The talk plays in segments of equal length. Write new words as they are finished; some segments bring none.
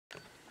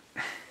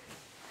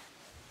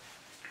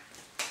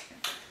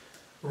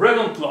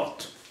Ragone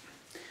Plot.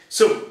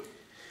 So,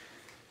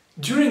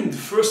 during the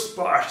first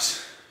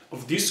part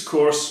of this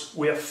course,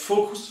 we have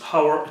focused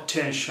our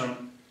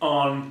attention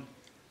on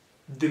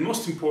the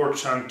most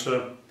important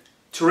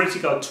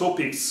theoretical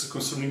topics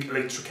concerning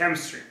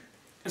electrochemistry.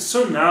 And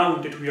so now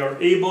that we are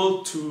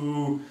able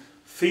to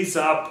face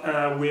up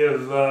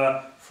with,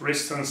 for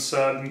instance,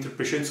 the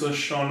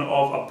interpretation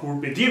of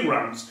Apurbe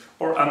diagrams,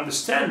 or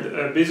understand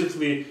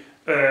basically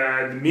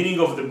the meaning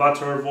of the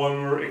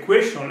Butler-Volmer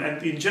equation,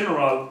 and in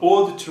general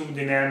all the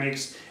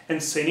thermodynamics and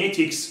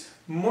kinetics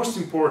most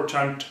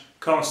important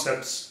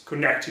concepts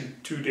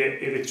connected to the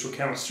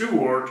electrochemistry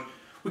world,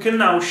 we can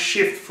now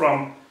shift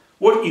from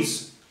what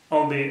is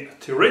only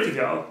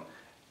theoretical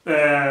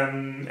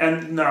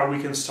and now we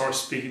can start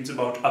speaking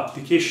about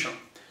application.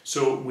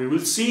 So we will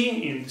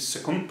see in the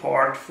second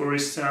part, for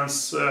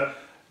instance,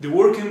 the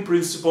working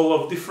principle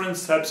of different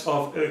types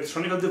of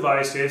electronic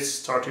devices,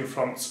 starting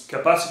from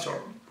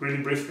capacitor,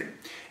 really briefly,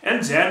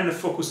 and then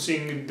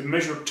focusing the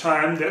measured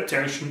time, the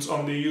attentions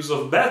on the use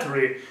of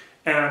battery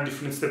and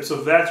different steps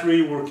of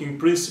battery, working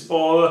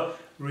principle,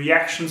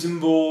 reactions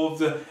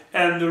involved,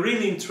 and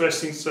really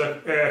interesting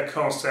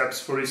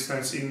concepts, for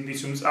instance, in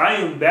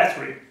lithium-ion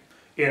battery,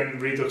 in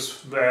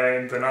redox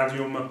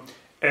vanadium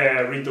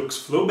redox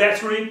flow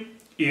battery,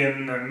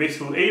 in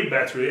methyl air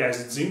battery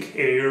as zinc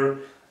air,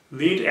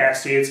 lead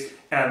acids,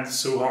 and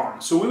so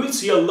on. So we will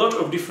see a lot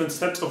of different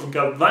steps of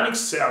galvanic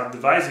cell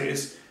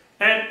devices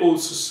and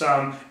also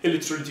some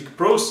electrolytic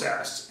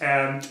process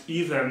and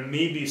even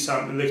maybe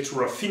some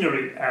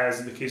electroraffinery as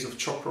in the case of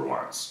chopper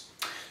ones.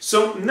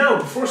 So now,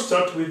 before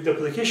start with the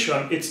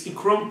application, it's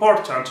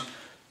important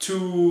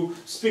to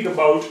speak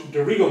about the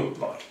Ragone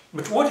plot.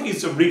 But what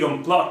is a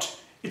Ragone plot?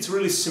 It's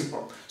really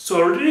simple.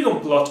 So a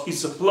Ragone plot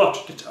is a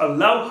plot that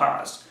allows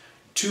us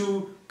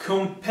to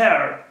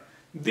compare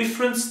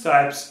different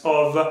types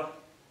of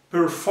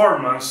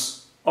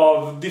performance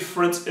of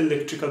different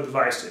electrical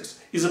devices.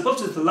 It's a plot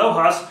that allows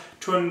us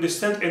to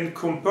understand and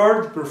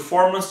compare the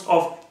performance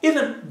of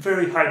even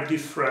very high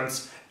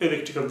difference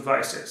electrical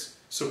devices.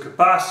 So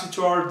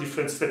capacitor,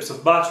 different steps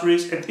of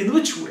batteries, and in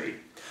which way?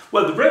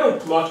 Well, the Ragone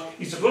plot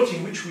is a plot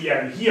in which we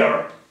have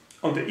here,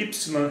 on the y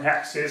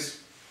axis,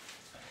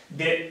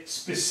 the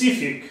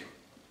specific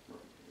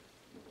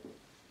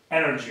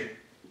energy.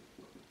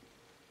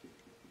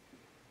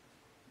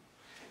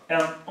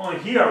 And on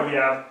here we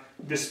have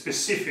the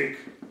specific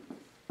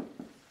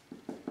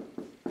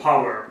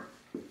power.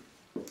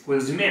 What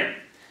does it mean?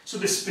 So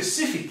the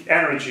specific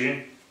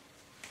energy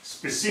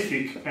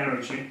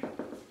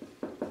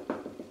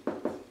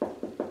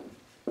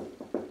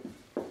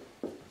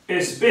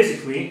is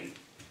basically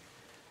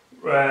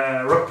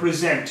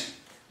represent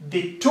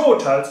the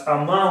total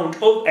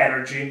amount of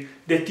energy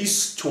that is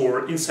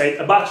stored inside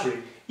a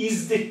battery.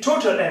 Is the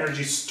total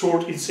energy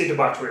stored inside a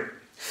battery?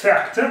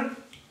 Fact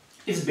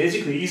is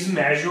basically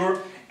measured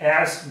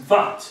as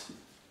watt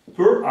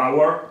per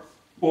hour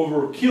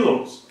over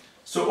kilos.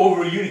 So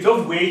over unit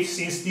of weight,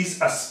 since this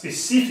is a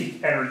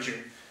specific energy.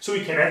 So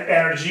we can have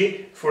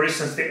energy, for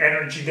instance, the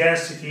energy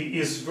density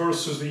is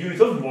versus the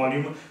unit of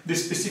volume. The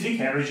specific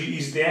energy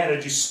is the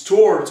energy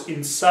stored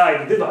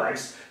inside the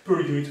device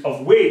per unit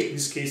of weight, in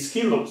this case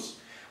kilos.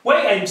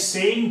 Why I'm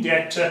saying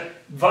that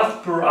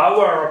watt per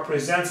hour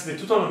represents the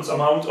total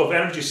amount of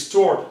energy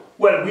stored?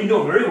 Well, we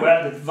know very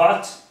well that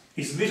watt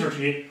is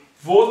literally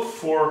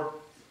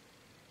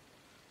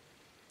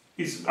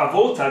is a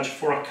voltage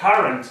for a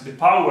current. The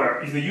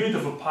power is the unit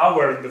of a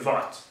power in the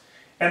watt.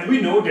 And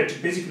we know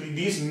that basically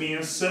this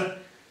means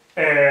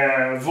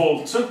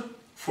volt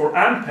for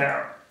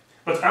ampere.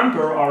 But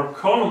ampere are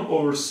coulomb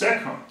over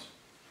second.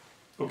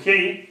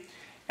 Okay?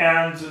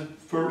 And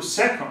per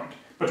second.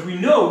 But we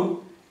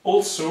know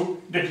also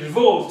that the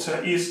volt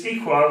is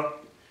equal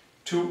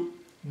to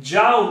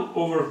joule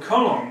over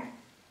coulomb.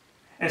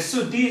 And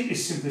so this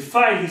is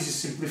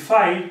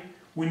simplified.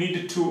 We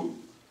need to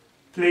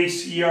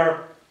place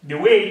here the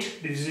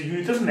weight, this is a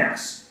unit of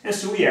mass. And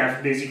so we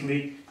have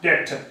basically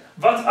that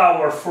watt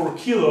hour for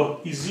kilo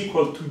is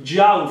equal to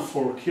joule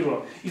for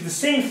kilo. It's the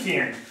same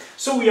thing.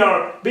 So we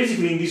are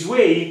basically in this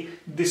way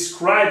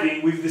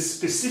describing with the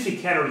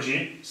specific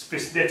energy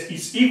that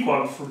is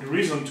equal for the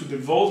reason to the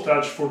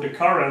voltage for the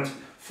current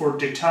for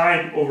the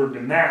time over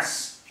the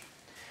mass.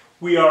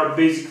 We are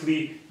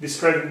basically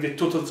describing the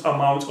total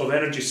amount of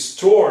energy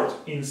stored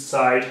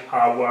inside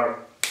our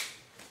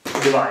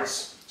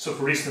device. So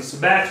for instance, a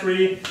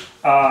battery,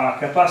 a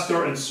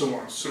capacitor, and so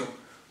on. So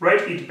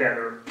write it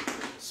better.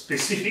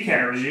 Specific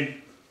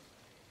energy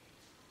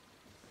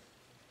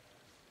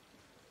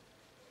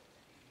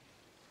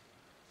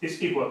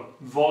is equal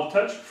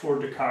voltage for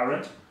the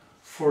current,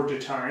 for the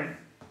time,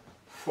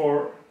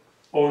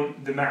 on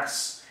the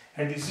mass,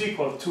 and is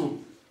equal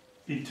to,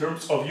 in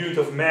terms of unit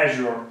of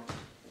measure,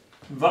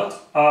 watt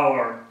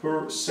hour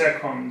per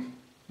second,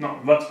 no,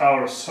 watt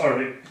hour,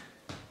 sorry,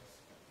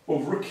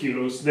 over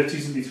kilos, that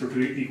is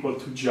literally equal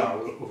to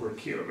joule over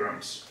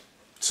kilograms.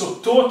 So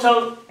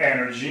total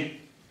energy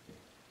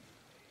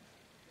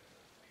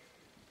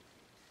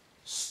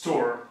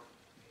stored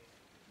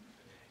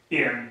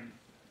in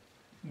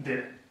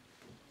the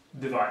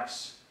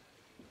device.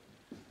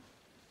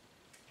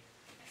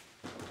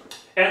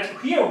 And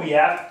here we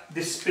have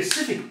the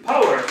specific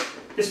power.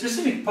 The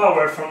specific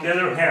power, from the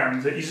other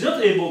hand, is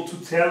not able to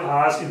tell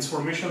us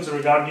information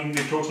regarding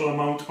the total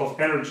amount of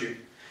energy.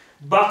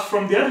 But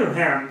from the other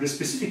hand, the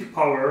specific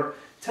power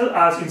tells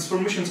us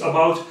information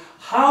about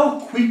how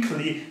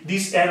quickly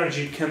this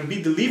energy can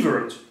be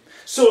delivered.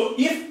 So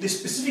if the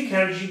specific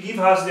energy gives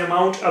us the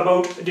amount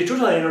about the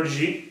total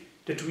energy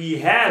that we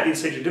have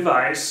inside the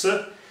device,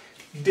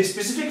 the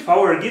specific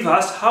power gives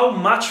us how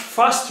much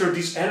faster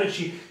this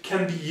energy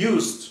can be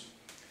used.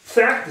 In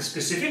fact, the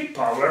specific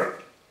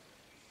power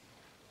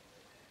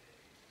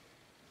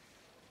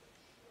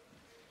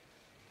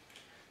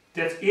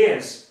that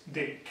is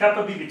the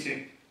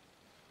capability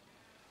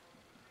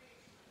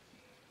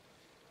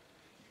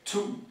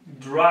to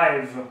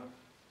drive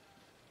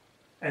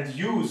and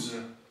use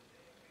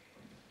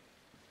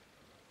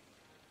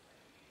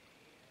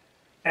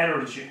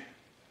energy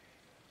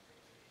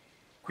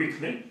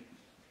quickly.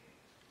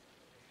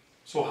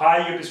 So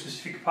higher the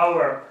specific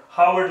power,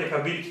 higher the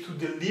ability to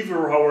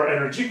deliver our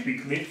energy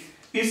quickly,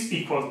 is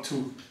equal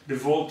to the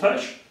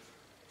voltage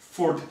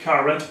for the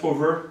current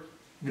over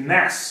the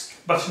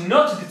mass, but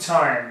not the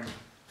time. In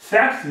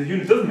fact, the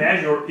unit of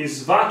measure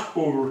is watt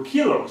over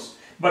kilos,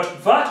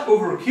 but watt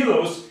over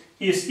kilos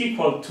is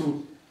equal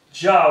to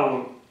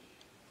joule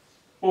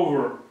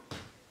over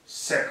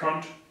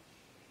second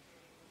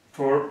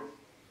per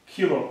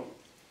kilo.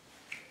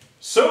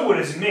 So what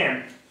does it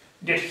mean?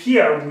 That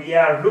here we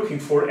are looking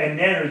for an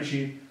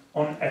energy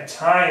on a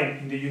time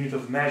in the unit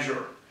of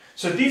measure.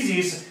 So this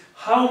is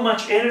how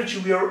much energy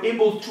we are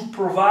able to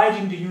provide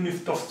in the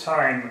unit of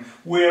time,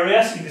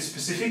 whereas in the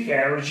specific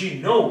energy,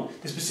 no,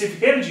 the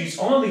specific energy is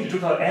only the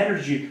total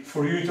energy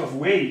for unit of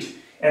weight,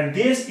 and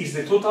this is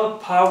the total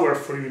power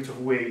for unit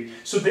of weight.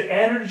 So the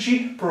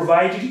energy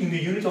provided in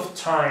the unit of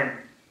time.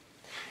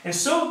 And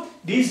so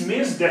this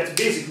means that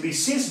basically,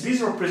 since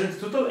this represents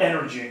total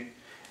energy,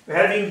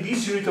 having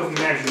this unit of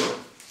measure,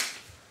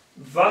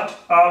 watt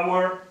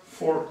hour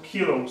for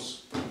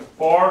kilos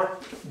or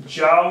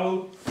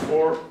joule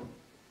for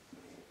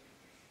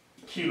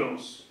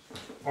kilos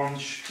on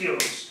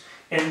kilos,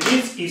 and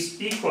this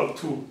is equal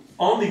to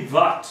only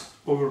watt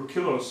over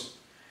kilos,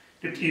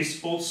 that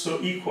is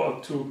also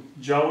equal to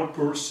joule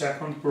per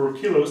second per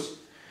kilos,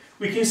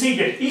 we can say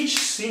that each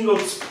single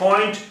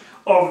point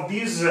of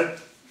this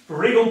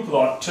Ragone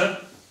plot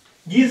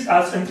gives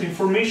us an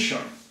information.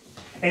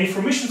 And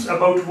information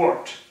about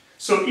what?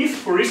 So if,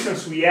 for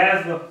instance, we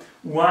have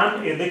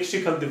one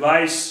electrical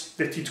device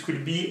that it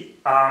could be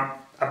a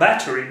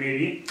battery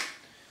maybe,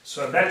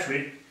 so a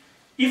battery,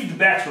 if the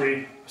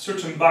battery, a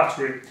certain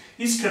battery,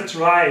 is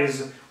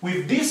characterized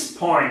with this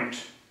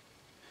point,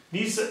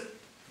 this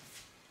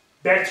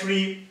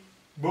battery,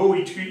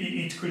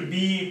 it could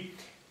be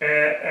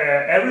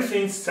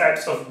everything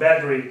types of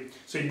battery,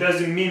 so it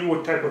doesn't mean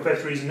what type of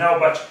battery is now,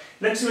 but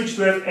let's imagine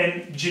to have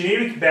a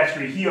generic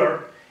battery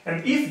here,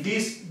 and if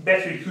this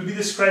battery could be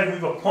described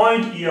with a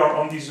point here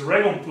on this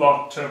Ragone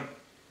plot,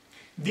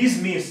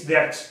 this means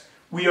that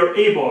we have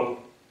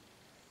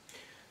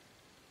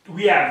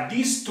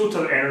this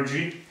total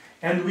energy,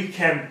 and we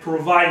can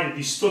provide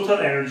this total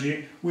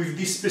energy with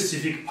this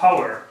specific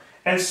power.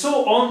 And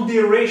so on the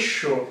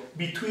ratio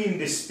between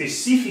the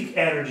specific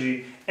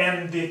energy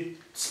and the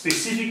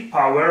specific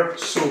power,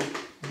 so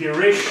the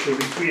ratio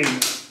between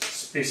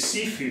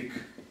specific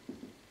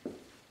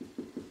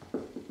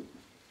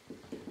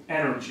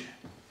energy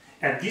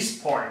at this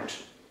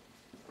point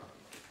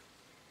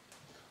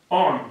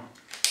on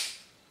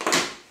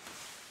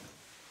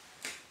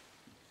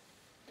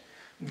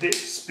the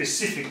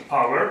specific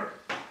power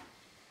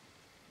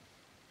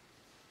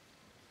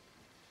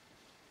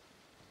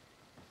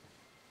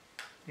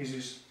this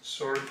is,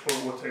 sorry for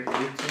what I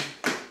written,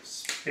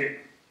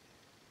 specific.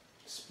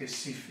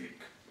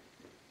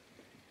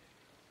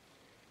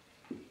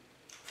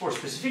 For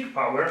specific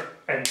power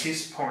at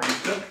this point,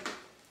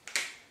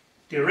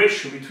 the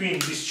ratio between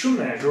these two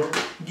measures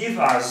gives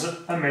us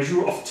a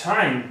measure of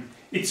time.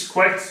 It's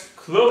quite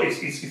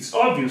close, it's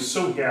obvious,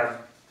 so we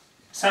have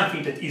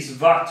something that is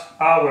watt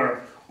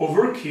hour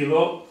over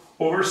kilo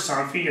over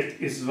something that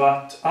is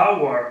watt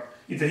hour,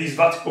 that is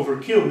watt over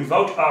kilo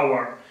without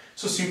hour.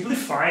 So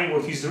simplifying,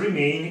 what is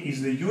remain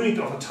is the unit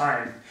of a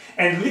time.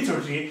 And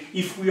literally,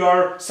 if we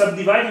are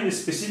subdividing the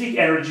specific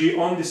energy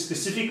on the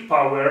specific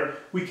power,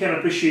 we can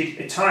appreciate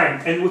a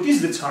time. And what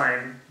is the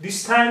time?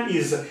 This time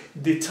is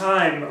the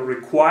time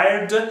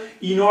required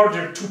in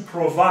order to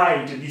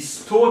provide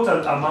this total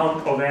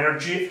amount of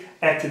energy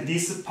at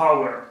this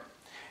power.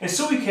 And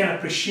so we can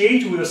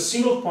appreciate with a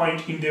single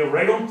point in the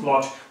Ragone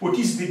plot what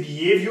is the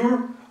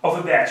behavior of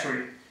a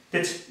battery.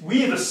 That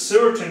with a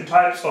certain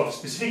types of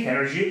specific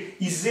energy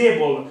is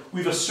able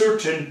with a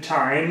certain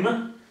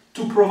time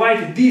to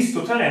provide this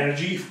total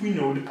energy if we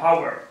know the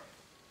power.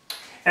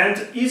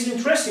 And it's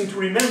interesting to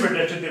remember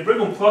that the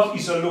Ragone plot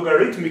is a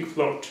logarithmic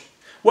plot.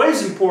 Why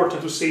is it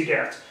important to say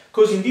that?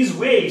 Because in this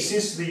way,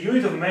 since the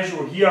unit of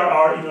measure here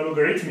are in a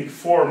logarithmic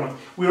form,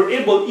 we are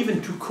able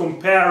even to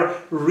compare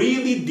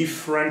really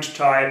different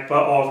type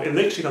of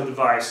electrical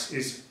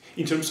devices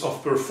in terms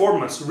of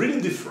performance,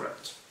 really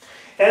different.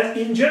 And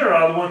in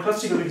general, one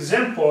classical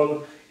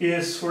example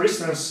is, for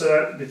instance,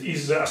 that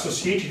is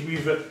associated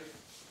with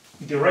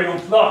the Ragone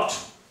plot,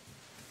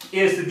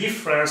 is the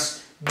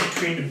difference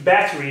between the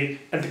battery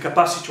and the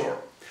capacitor.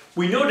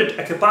 We know that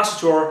a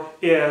capacitor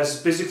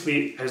is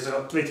basically as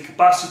a plate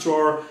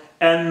capacitor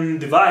and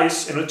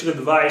device, an electrical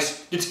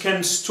device that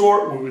can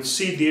store, we will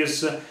see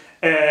this,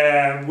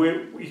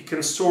 we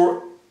can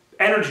store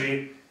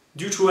energy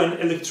due to an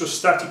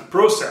electrostatic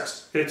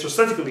process,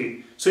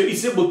 electrostatically. So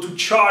it's able to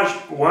charge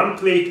one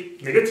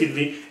plate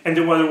negatively and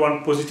the other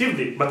one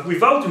positively, but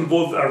without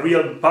involving a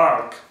real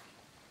bulk.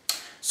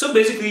 So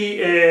basically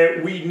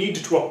we need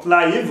to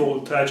apply a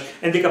voltage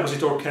and the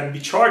capacitor can be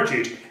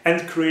charged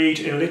and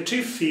create an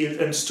electric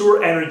field and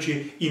store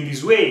energy in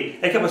this way.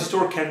 A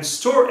capacitor can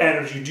store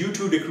energy due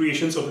to the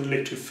creations of an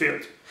electric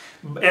field.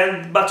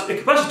 But a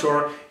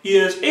capacitor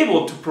is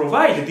able to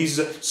provide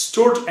this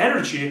stored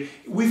energy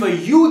with a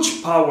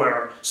huge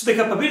power. So the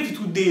capability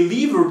to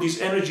deliver this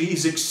energy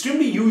is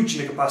extremely huge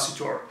in a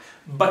capacitor.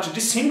 But at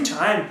the same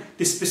time,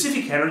 the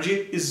specific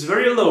energy is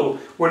very low.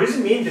 What does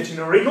it mean? That in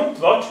a Ragone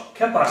plot,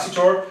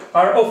 capacitors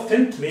are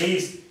often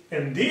placed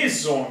in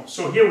this zone.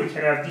 So here we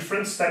can have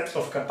different types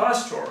of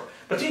capacitor.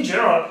 But in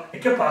general, a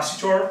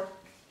capacitor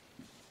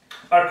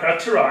are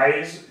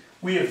characterized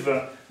with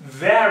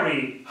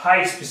very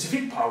high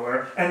specific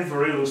power and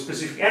very low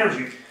specific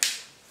energy.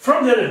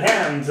 From the other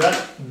hand,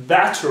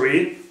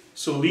 battery,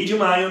 so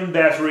lithium-ion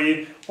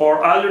battery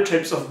or other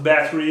types of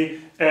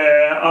battery,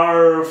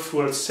 our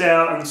fuel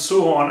cell and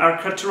so on,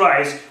 are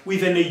characterized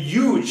with a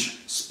huge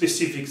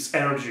specific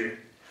energy.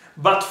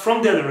 But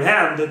from the other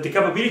hand, the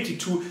capability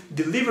to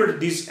deliver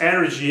this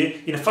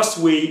energy in a fast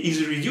way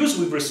is reduced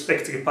with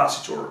respect to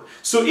capacitor.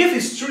 So if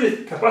it's true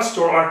that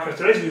capacitors are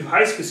characterized with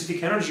high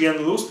specific energy and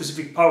low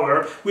specific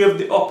power, we have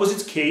the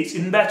opposite case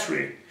in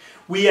battery.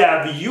 We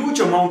have a huge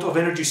amount of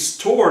energy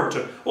stored,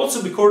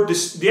 also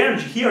because the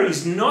energy here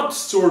is not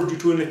stored due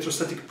to an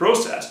electrostatic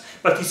process,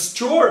 but it's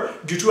stored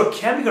due to a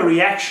chemical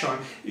reaction.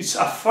 It's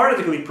a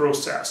Faraday's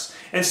process.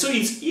 And so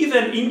it's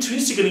even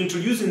intrinsically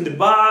introduced in the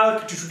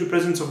bulk due to the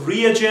presence of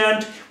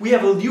reagent. We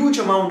have a huge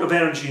amount of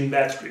energy in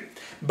battery.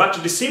 But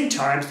at the same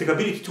time, the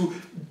ability to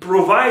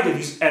provide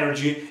this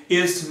energy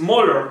is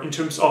smaller in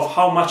terms of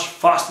how much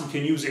fast we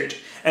can use it.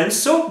 And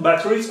so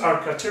batteries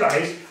are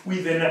characterized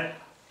with a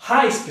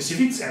high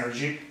specific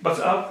energy, but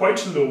are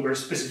quite lower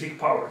specific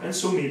power. And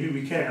so maybe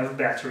we can have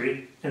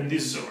battery in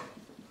this zone.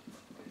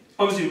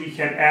 Obviously, we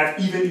can have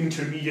even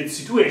intermediate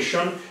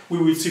situation. We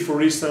will see,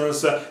 for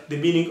instance, the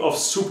meaning of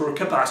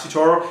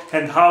supercapacitor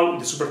and how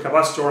the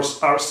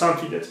supercapacitors are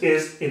something that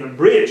is in a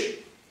bridge.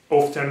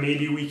 Often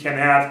maybe we can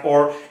have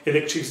our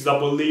electric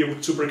double layer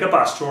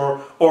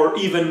supercapacitor, or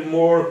even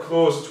more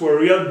close to a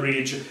real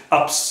bridge,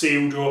 a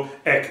pseudo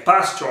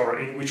capacitor,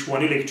 in which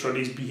one electrode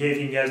is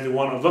behaving as the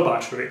one of a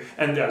battery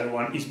and the other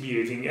one is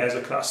behaving as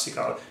a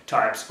classical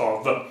types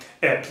of a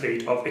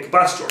plate of a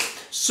capacitor.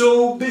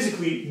 So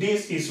basically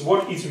this is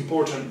what is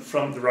important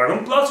from the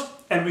Ragone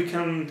plot, and we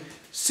can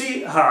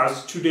see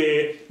us to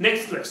the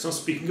next lesson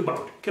speaking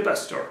about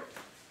capacitor.